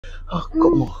Oh,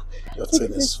 come on. Your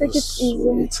thing is so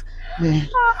sweet. Man,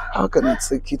 how can I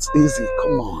take it easy?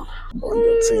 Come on. Come on,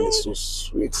 your thing is so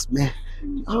sweet, man.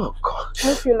 Oh, God. I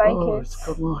hope you like it.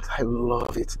 Come on. I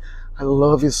love it. I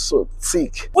love it so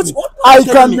thick. What I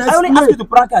can I only asked you to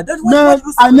prank her. Man,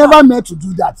 I never meant to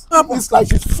do that. It's like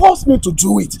she forced me to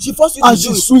do it. She forced you to do it. And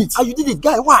she's sweet. And you did it,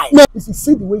 guy. Why? Man, if you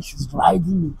see the way she's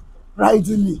riding me. I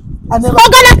never.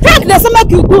 But gonna prank there's something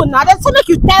you do now. There's something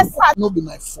you test her. Not be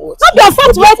my fault. Not your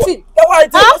fault waiting. Don't worry,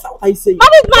 that's what I say. How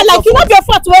is man like you? Not your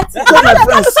fault waiting.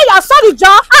 That's to say you are sorry,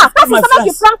 John. That's something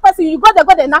you prank person. You got the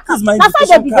knacker.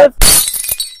 That's how they behave.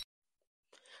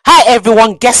 Hi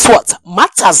everyone, guess what?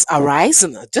 Matters arise.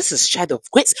 This is Child of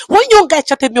Grace. One young guy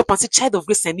chatted me up and said, Child of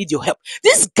Grace, I need your help.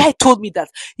 This guy told me that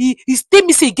he told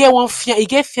me say he get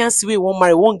fiancé wey won't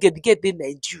marry, won't get in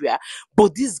Nigeria.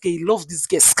 But this guy loves this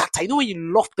girl scatter. You know when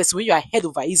you love person, when you are head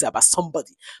over ears about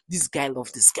somebody, this guy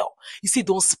loves this girl. He said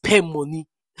don't spend money.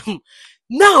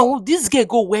 Now this girl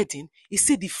go wedding. He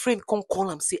said the friend come call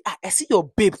him say, I see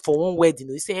your babe for one wedding.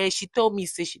 He say, hey, she told me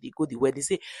say she did go the wedding. He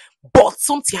say, but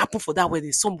something happened for that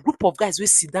wedding. Some group of guys will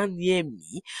sit down near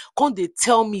me. Come they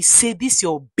tell me say this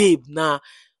your babe now.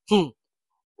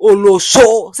 Olo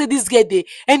show say this girl they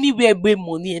anywhere where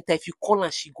money enter. If you call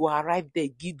her, she go arrive there,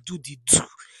 do the do.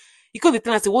 You come the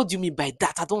tell and say, what do you mean by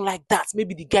that? I don't like that.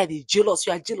 Maybe the guy they jealous.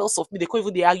 You are jealous of me. They can't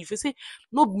even they argue. If you say,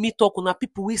 not me talk on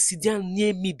people will sit down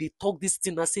near me, they talk this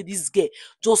thing and say this girl,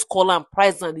 just call her and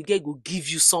price and the girl will give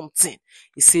you something.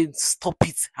 He said, stop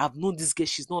it. I've known this girl,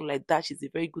 she's not like that. She's a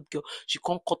very good girl. She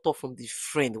can't cut off from the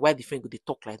friend. Why the friend go they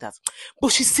talk like that?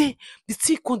 But she say the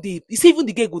thing he say even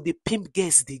the girl go they pimp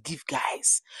girls they give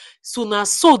guys. So now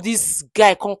so this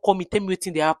guy can't come me tell me what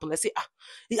thing they happen. I say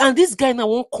and this guy now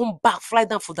won't come back, fly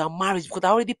down for their marriage because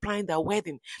they're already planning their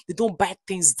wedding. They don't buy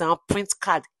things down, print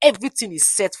card, everything is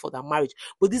set for their marriage.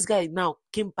 But this guy now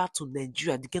came back to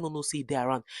Nigeria. The guy don't know say they're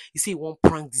around. He said he won't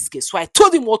prank this guy. So I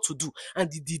told him what to do,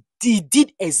 and he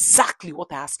did exactly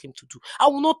what I asked him to do. I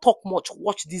will not talk much.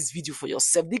 Watch this video for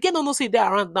yourself. The guy don't know say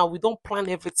they're around now. We don't plan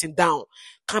everything down.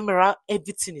 Camera,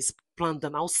 everything is planned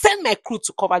and I'll send my crew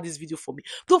to cover this video for me.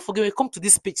 Don't forget when you come to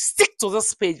this page, stick to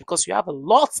this page because you have a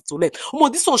lot to learn.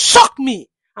 This one shocked me.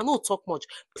 I don't talk much.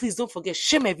 Please don't forget,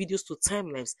 share my videos to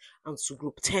timelines and to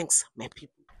group. Thanks, my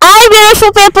people. Hi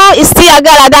beautiful people, it's still a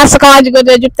girl at dance go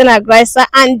to Egypt and Grace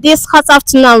and this hot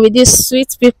afternoon with these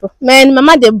sweet people. Man,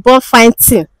 mama they born fine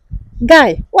thing.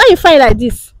 Guy, why you find like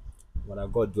this? What I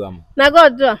got do Now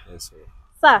God do. Yes,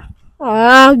 sir.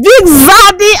 Big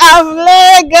Zaddy of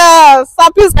Lagos. Sir,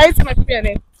 please can you say my people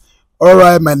name?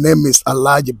 Alright, my name is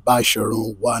Alhaji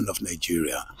Basharun, one of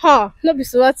Nigeria. No be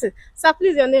so what? Sir,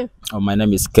 please your name. Oh, my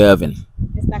name is Kevin.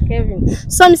 Mr. Kevin.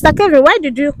 So Mr. Kevin, why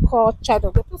did you call Child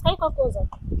of Grace? Please can you come closer?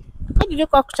 Why did you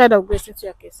call Child of Grace into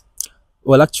your case?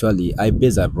 Well, actually, I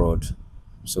base abroad.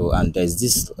 So, and there's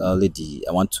this lady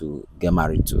I want to get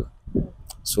married to.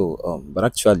 So, but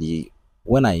actually,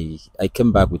 when I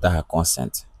came back without her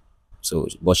consent. So,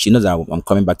 but she knows that I'm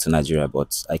coming back to Nigeria,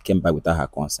 but I came back without her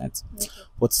consent. Okay.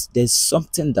 But there's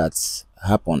something that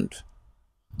happened.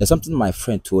 There's something my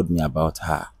friend told me about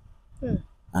her.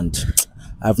 And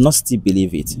I've not still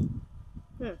believed it.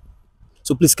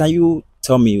 So please, can you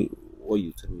tell me what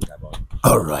you told me about?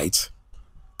 All right.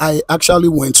 I actually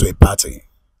went to a party.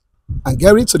 And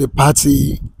getting to the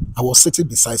party, I was sitting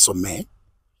beside some men.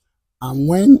 And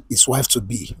when his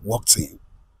wife-to-be walked in,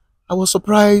 I was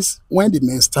surprised when the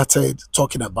men started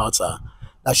talking about her,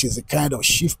 that she's a kind of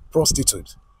chief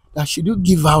prostitute, that she do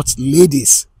give out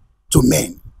ladies to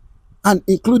men, and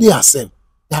including herself,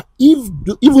 that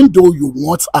even though you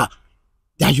want her,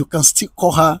 that you can still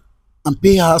call her and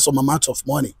pay her some amount of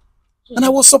money. And I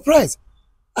was surprised.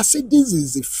 I said, this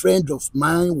is a friend of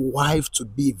mine,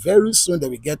 wife-to-be. Very soon they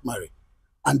will get married.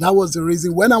 And that was the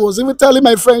reason when I was even telling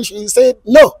my friend, she said,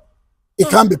 no, it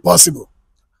can't be possible.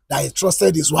 That he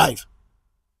trusted his wife.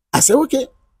 I said, okay,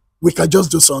 we can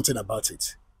just do something about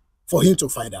it for him to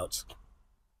find out.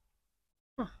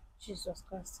 Jesus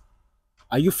Christ.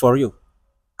 Are you for real?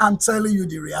 I'm telling you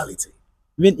the reality.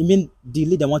 You mean the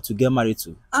lady I want to get married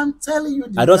to? I'm telling you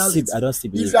the reality. I don't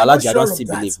still believe. Alhaji, I don't still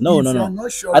believe. No.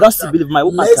 I don't still believe. My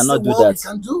woman cannot do that.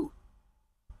 Can do.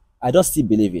 I don't still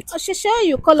believe it. She sure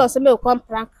you call us and we'll come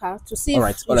prank her to see. All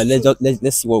right.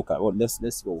 Let's see what we can.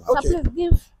 Let's see what we can. Okay. Please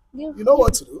give. You know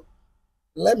what to do?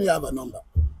 Let me have a number.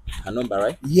 A number,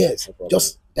 right? Yes. No,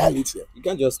 just dial it here. You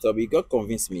can't just stop. You got to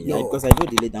convince me, right? Because I know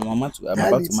the lady I'm about to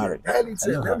marry. Dial it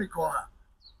here. Let me call her.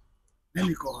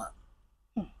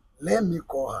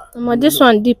 This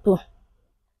one deep.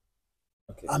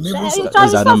 Okay. I'm even so.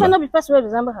 Not be person who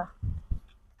resemble her.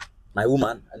 My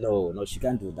woman? No, she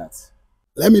can't do that.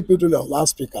 Let me put it on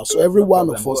loudspeaker so every No one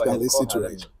problem. of Go us can ahead. listen Call to her.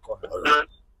 Let it. me call her. All right.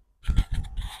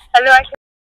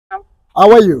 Hello,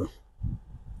 How are you?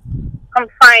 I'm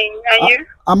fine. And you?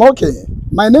 I'm okay.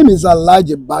 My name is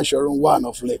Alhaji Basharun, one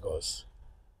of Lagos.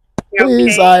 You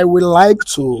Please, okay? I would like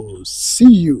to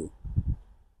see you. You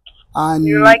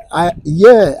And like? I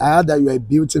heard that you're a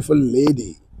beautiful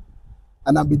lady.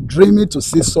 And I've been dreaming to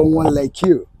see someone like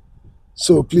you.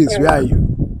 So please, where are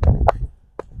you?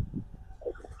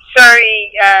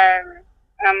 Sorry,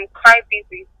 I'm quite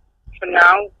busy for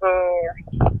now,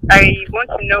 but I want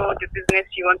to know the business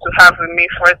you want to have with me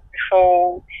first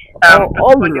before Oh,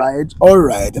 all postpone the. right, all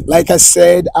right. Like I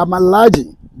said, I'm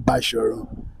Alhaji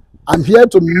Basharun. I'm here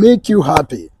to make you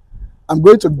happy. I'm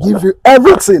going to give you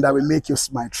everything that will make you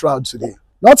smile throughout today.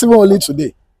 Not even only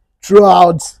today,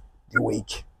 throughout the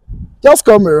week. Just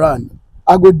come around.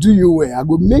 I go do you well. I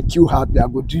go make you happy. I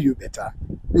go do you better.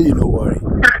 May you no worry.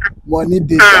 Money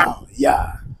day down.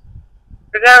 Yeah.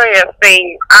 Is that what you're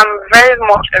saying? I'm very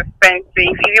much expensive.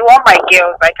 If you want my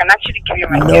girls, I can actually give you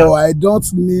my No, girls. I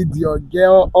don't need your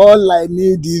girl. All I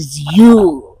need is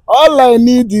you. All I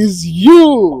need is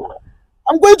you.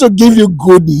 I'm going to give you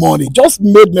good money. Just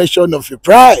make mention of your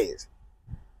price.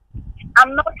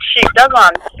 I'm not cheap. That's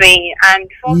what I'm saying. And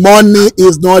for Money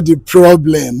is not the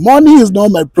problem. Money is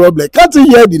not my problem. Can't you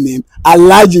hear the name?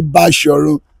 Alhaji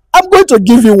Basharun. I'm going to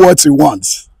give you what you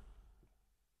want.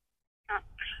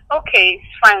 okay, it's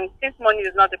fine. Since money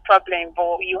is not the problem,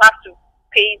 but you have to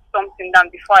pay something down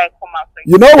before I come out.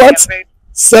 You know You're what? very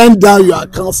Send down your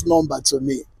account number to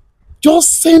me.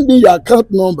 Just send me your account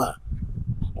number.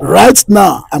 Right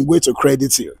now, I'm going to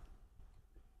credit you.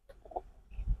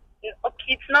 okay,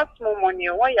 it's not small money.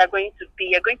 What you're going to pay,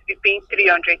 you're going to be paying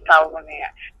 300,000 here.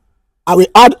 I will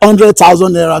add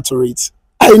 100,000 naira to it.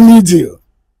 I need you.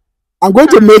 I'm going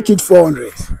to make it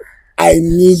 400. I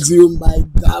need you, my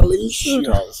darling. Sure.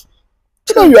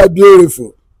 You know you are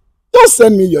beautiful. Just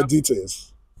send me your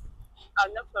details.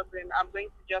 No problem. I'm going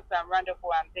to just round up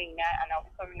what I'm doing now and I'll be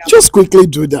coming out. Just quickly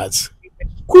do that.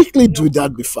 Quickly No do that.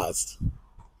 problem. Be fast.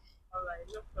 Alright,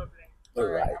 no problem. All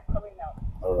Alright, right. I'm coming out.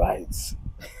 All right.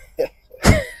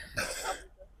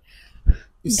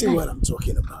 You see what I'm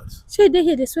talking about? So they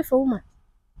hear this way for woman.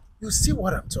 You see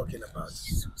what I'm talking about?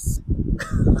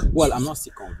 Well, I'm not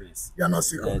still convinced. You're not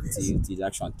still convinced. Till the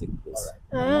action take place.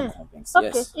 All I'm not convinced.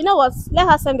 Okay, Yes. you know what? Let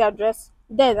her send the address.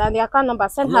 Then and the account number.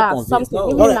 Send I'm not her convinced. something. No.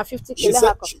 Even All na right. 50K. She Let said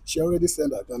her come. she already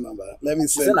sent her account number. Let me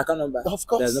send. Send account number. Of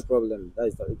course. There's no problem. That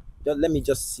is let me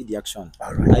just see the action.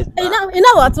 All right. You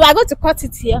know what? We are going to cut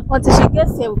it here until she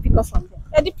gets here. We'll pick up from there.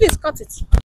 Eddie, please cut it.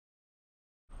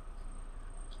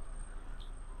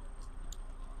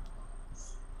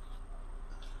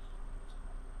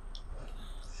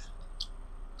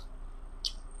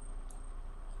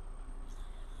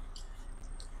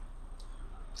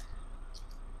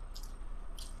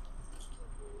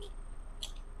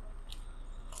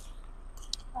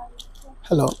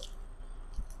 Hello.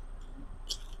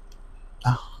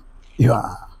 You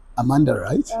are Amanda,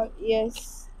 right?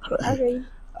 Yes. Right. Okay.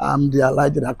 I'm the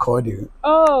Alhaji that called you.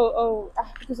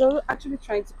 Because I was actually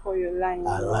trying to call your line.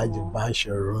 Alhaji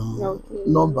Basharun, Okay.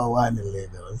 number one in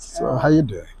Lagos. So how you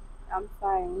doing? I'm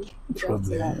fine.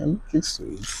 Problem. It's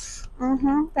sweet.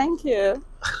 Thank you.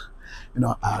 You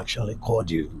know, I actually called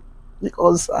you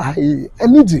because I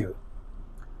need you.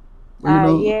 You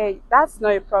know, Yeah, that's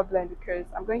not a problem because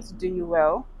I'm going to do you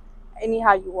well.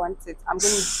 Anyhow you want it, I'm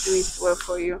going to do it well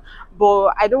for you.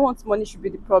 But I don't want money should be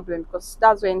the problem because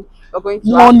that's when we're going to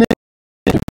have. money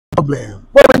is the problem.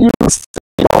 But when you see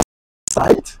your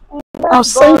site, I've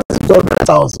sent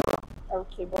 100,000.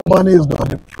 Okay, but Money is not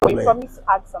the we problem. promise to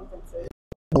add something to it.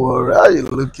 Alright, you're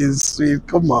looking sweet.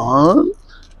 Come on.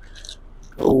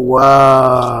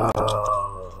 Wow.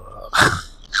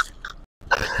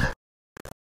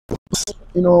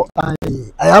 You know, I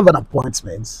have an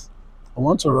appointment. I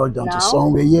want to rush down Now? to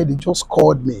somewhere. Yeah, they just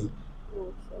called me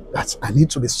Okay. that I need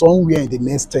to be somewhere in the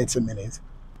next 30 minutes.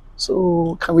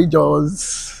 So can we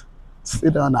just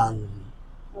sit down and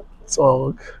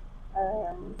talk?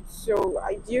 Do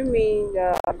you mean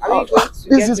are Oh, we going to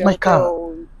this get is your my car. hotel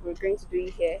or we're going to do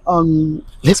it here?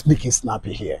 Let's make it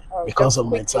snappy here Oh, because just of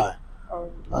my quickly. time. Oh,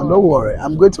 And don't worry,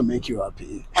 I'm going to make you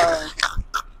happy. oh.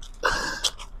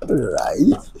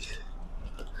 Right.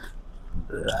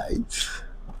 Right.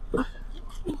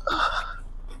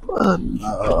 Oh,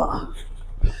 no.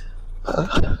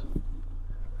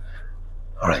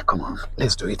 All right, come on.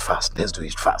 Let's do it fast. Let's do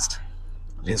it fast.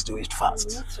 Let's do it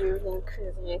fast. Not to really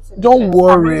increase it. Don't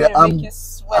worry, I'm I'm make you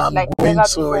sweat I'm like going never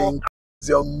to before. increase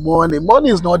your money. Money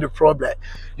is not the problem.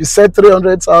 You said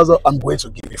 300,000. I'm going to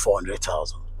give you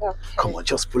 400,000. Come on,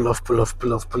 just pull off, pull off,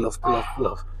 pull off, pull off, pull off, pull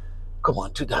off. Come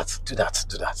on, do that, do that,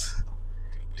 do that.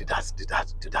 Do that, do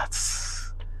that, do that.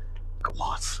 Come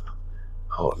on.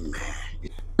 Oh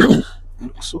man. You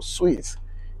look so sweet.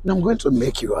 And I'm going to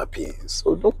make you happy.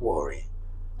 So don't worry.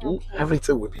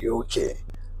 Everything will be okay.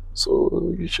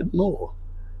 So you should know.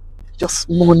 Just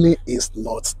money is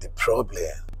not the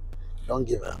problem. Don't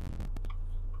give up.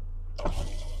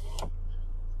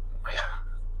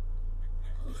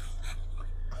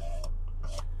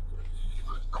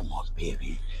 Come on,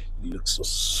 baby. You look so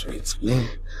sweet, man.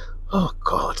 Oh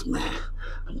God, man.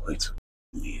 I'm going to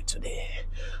you today.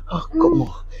 Oh, come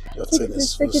on. Your thing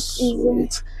is so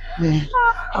sweet. Man,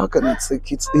 how can I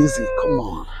take it easy? Come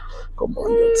on. Come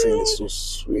on, your thing is so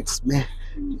sweet, man.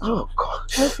 Oh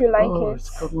God. Hope you like it.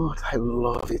 Come on. I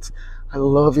love it. I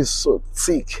love it so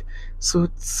thick. So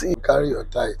thick. Carry your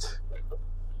diet.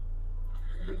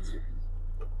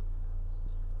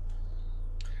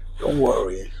 Don't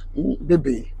worry.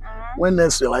 Baby. When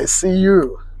next will I see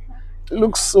you? It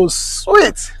looks so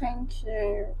sweet. Thank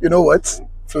you. You know what?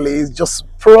 Please just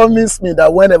promise me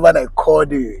that whenever I call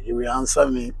you, you will answer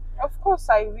me. Of course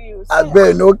I will. I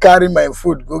better no carry my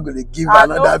food, go to give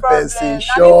another no person. problem.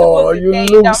 Sure, you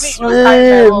look sweet,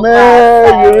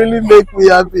 man. You really make me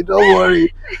happy. Don't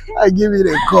worry. I give you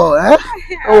the call, eh?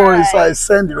 Don't worry, so I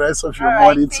send the rest of your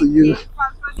money to you.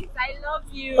 I love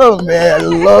you. Oh man, I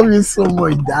love you so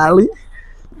much, darling.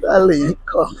 Darling,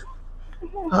 come.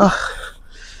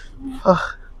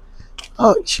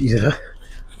 Oh, Jesus.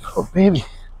 Oh, baby.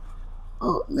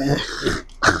 Oh, man.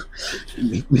 You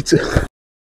make me too.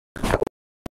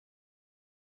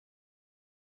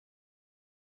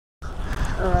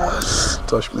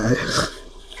 Touch my head.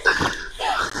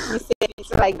 You say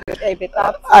it's like a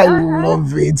better. I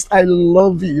love it. I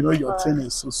love it. You know, your thing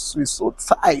is so sweet, so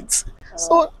tight,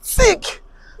 so thick.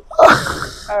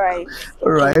 Alright.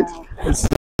 Alright. Let's see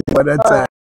you another time.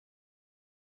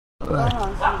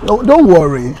 Right. No, don't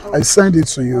worry. I send it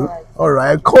to you. All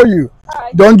right. I call you.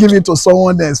 Don't give it to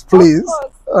someone else, please.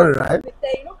 All right.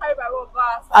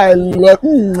 I love.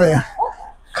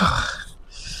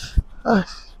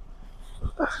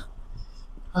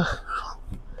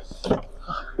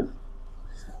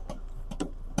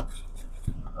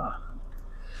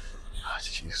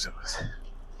 Jesus.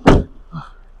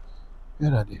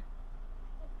 Where are they?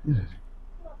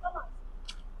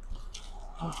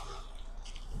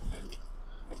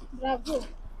 Bravo.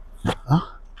 Huh?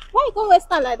 Why you go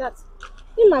western like that?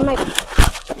 In my mind.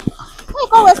 Why you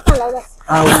go western like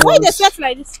that? Why they sweat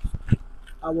like this?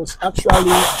 I was actually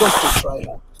just to try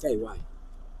her. Tell you why.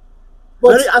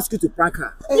 But I didn't ask you to prank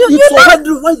her. why did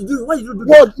you do that?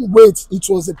 What? Wait, it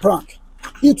was a prank.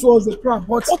 It was a prank.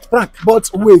 But What prank? But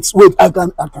wait, I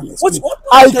can explain. What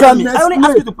I you telling can me? I only asked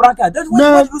you to explain. prank her. That's what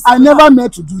Man, you I never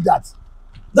meant to do that.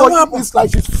 Then what But happened? it's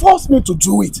like she forced me to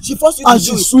do it. She forced you And to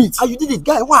do she's it. sweet. And you did it,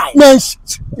 guy. Why? Man,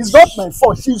 it's not my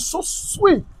fault. She's so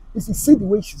sweet. If you see the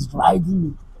way she's riding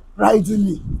me.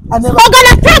 I never. But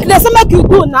gonna prank they say make you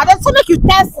do now. They say make you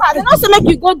test her. They don't say make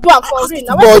you go do am for real.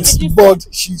 Now But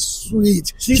she's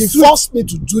sweet. She forced me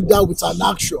to do that with an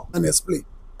action. And explain.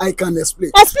 I can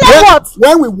explain. Explain what?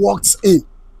 When we walked in,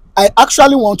 I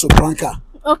actually want to prank her.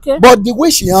 Okay. But the way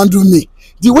she handled me,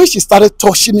 the way she started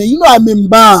touching me, you know, I'm in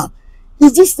balm.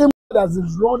 It's this same that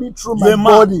is running through my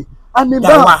body. I'm in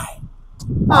balm. Why?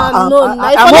 No. If I'm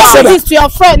you not not saying do this to your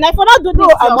friend, if you not do this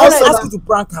to I'm your not friend, saying Ask you to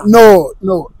prank her. No.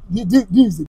 This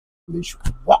is the English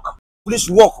walk. Please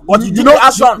walk. But you You know, know,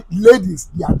 action. ladies,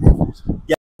 they are devils.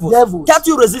 Devils. Can't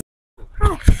you resist?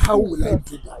 How will I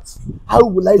do that? How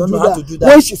will I Don't do know how that? to do that.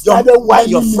 When she started whining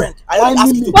your me, friend. I only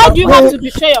ask you to why do you have Man, to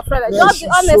betray your friend? Like, man, just be she's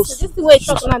honest. so This is the way you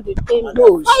talk now. They pay me.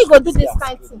 No, Why you go do this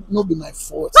kind thing? no be my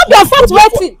fault. Not your fault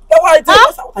waiting. That's why I tell you. Huh?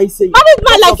 That's how I say it. Married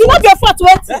man like you, not your fault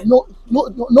waiting.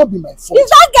 No be my fault. Is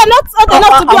that girl not old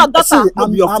enough to be your daughter? See,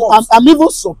 Not be your fault. I'm even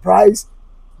surprised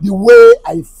the way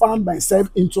I found myself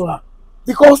into her,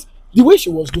 because the way she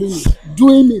was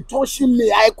doing me, touching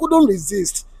me, I couldn't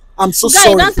resist. I'm so Guy,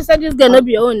 sorry. you don't say this girl no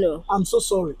be your own, no. I'm so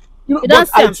sorry. You know, You don't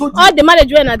but I say told all you. the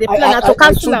marriage when they plan are to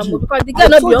cancel told am you. because the I girl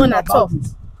no be told your you own at about all.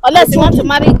 this. Unless I you want told to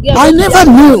marry a girl. I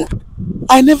never knew.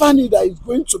 I never knew that it's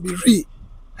going to be real.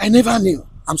 I never knew.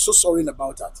 I'm so sorry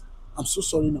about that.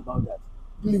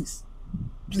 Please.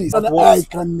 About what? I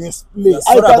can explain. You're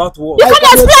sorry about what? You I can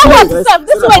can explain what explain. yourself.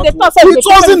 This is why they talk. It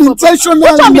wasn't intentional.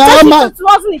 Which one be Nah, man. it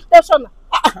wasn't intentional.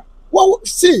 Well,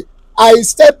 see, I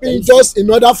step in just in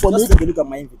order for me. Just take a look at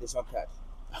my invitation card.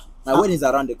 My wedding is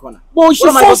around the corner. But she What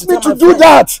am I going forced to me tell to my do friends?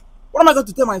 that. What am I going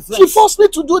to tell my friends? She forced me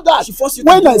to do that. She forced you to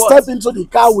When do I what? stepped into the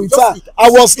car with Just her, like- I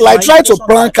was like my trying to invitation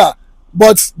prank her.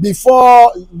 But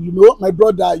before, you know, my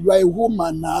brother, you are a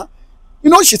woman now. You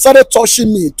know, she started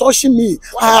touching me.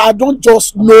 I don't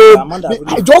just know.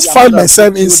 I just find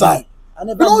myself inside.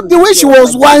 You know, the way she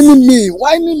was whining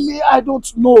me, I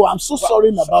don't know. I'm so sorry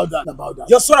about that.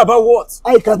 You're sorry about what?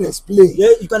 I can explain. Yeah,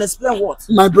 you can explain what?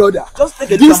 My brother. Just take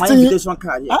a look This at my thing, invitation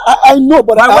card. Yeah. I know,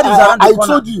 but My wedding is around the I corner.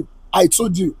 told you.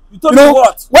 You told You me know,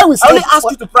 what? when we I only step- asked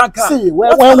you to prank her. See,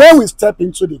 What when we step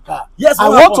into the car, Yes, I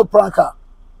what want happened? to prank her,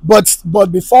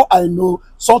 but before I know,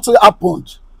 something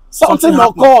happened. Something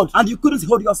happened. occurred. And you couldn't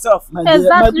hold yourself. My dear,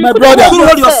 Exactly. my You couldn't brother, You couldn't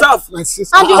hold yourself. yourself. my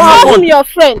sister. And you I'm called him your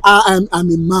friend. I'm a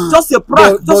man. Just a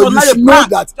prank. But Just you ordinary should know prank.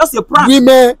 that Just a prank.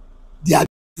 women, they are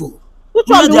evil. Which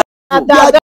Women, one they you are- want They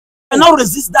are- that? I cannot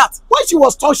resist that. When she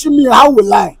was touching me, how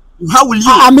will I? How will you?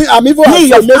 I'm even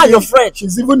Me, afraid. I, Maybe your friend.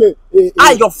 She's even a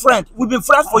I, your friend. We've been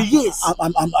friends for years.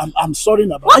 I'm sorry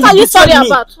about What it. are you betrayed sorry me.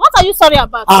 about? What are you sorry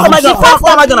about? Ah,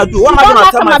 What am I gonna do? What am I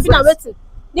gonna tell my friends?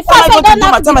 The What am I first going to don't do?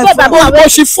 have I to tell be my there, friends? Baba,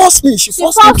 But she forced me. She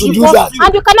forced me forced to you. do that.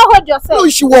 and you cannot hold yourself. No,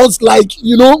 she was like,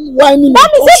 you know, whining. That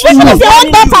means touching even me. if your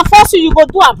own daughter force you, you go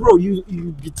do it. Bro,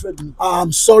 you betrayed me.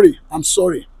 I'm sorry. I'm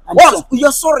What? sorry.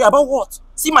 You're sorry about what?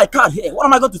 See my card here. What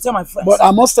am I going to tell my friends? But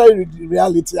I must tell you the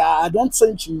reality. I don't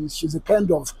think she's a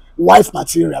kind of wife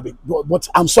material. But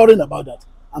I'm sorry about that.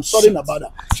 I'm sorry about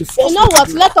that. She forced You know me to what?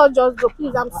 do Let that. us just go,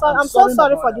 please. I'm sorry. I'm so sorry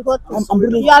sorry about for the whole that. thing. I'm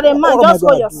really- You are a man. what am I Just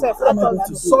hold gonna do? yourself. What am I Let going us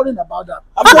to I'm do? sorry about that.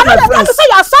 I'm But telling my another time you friends. say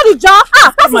you are sorry, John.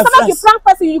 Person my say make you friends. prank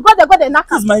person, you go the knock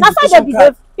This is am. my That's how they invitation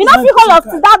behave. card. You This know is if my you hold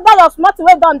invitation your that your smart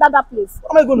way down that place.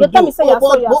 What am I going You to tell do? me say you are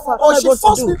sorry. You are But sorry. she What am I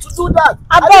forced going me to to do that.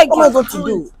 I didn't beg What am I want going to to do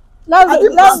do? it. Let's I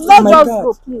didn't let's plan to let's do just that.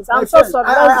 go, please. My I'm so friend, sorry.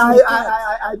 Let's go.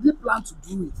 I did plan to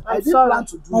do it. I I'm did sorry. plan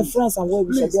to do My it. friends and well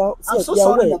wishes. Please, I'm so they are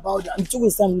sorry away. about that. In 2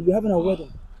 weeks' time, we'll be having a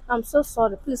wedding. I'm so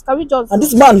sorry. Please, can we just? And go?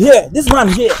 this man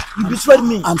here, you betrayed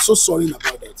me. I'm so sorry about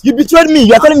that. You betrayed me.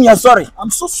 You are telling me you're sorry. I'm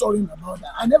so sorry about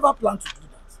that. I never planned to do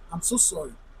that. I'm so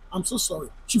sorry.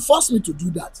 She forced me to do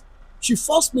that. She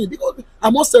forced me because I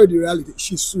must tell you the reality.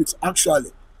 She's sweet,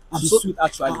 actually. She's sweet,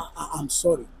 actually. I'm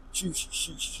sorry.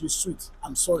 She's sweet.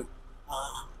 I'm sorry.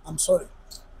 I'm sorry.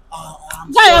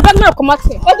 Guy, I beg me come out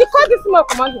here. Hey, you call this man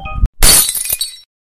come out here.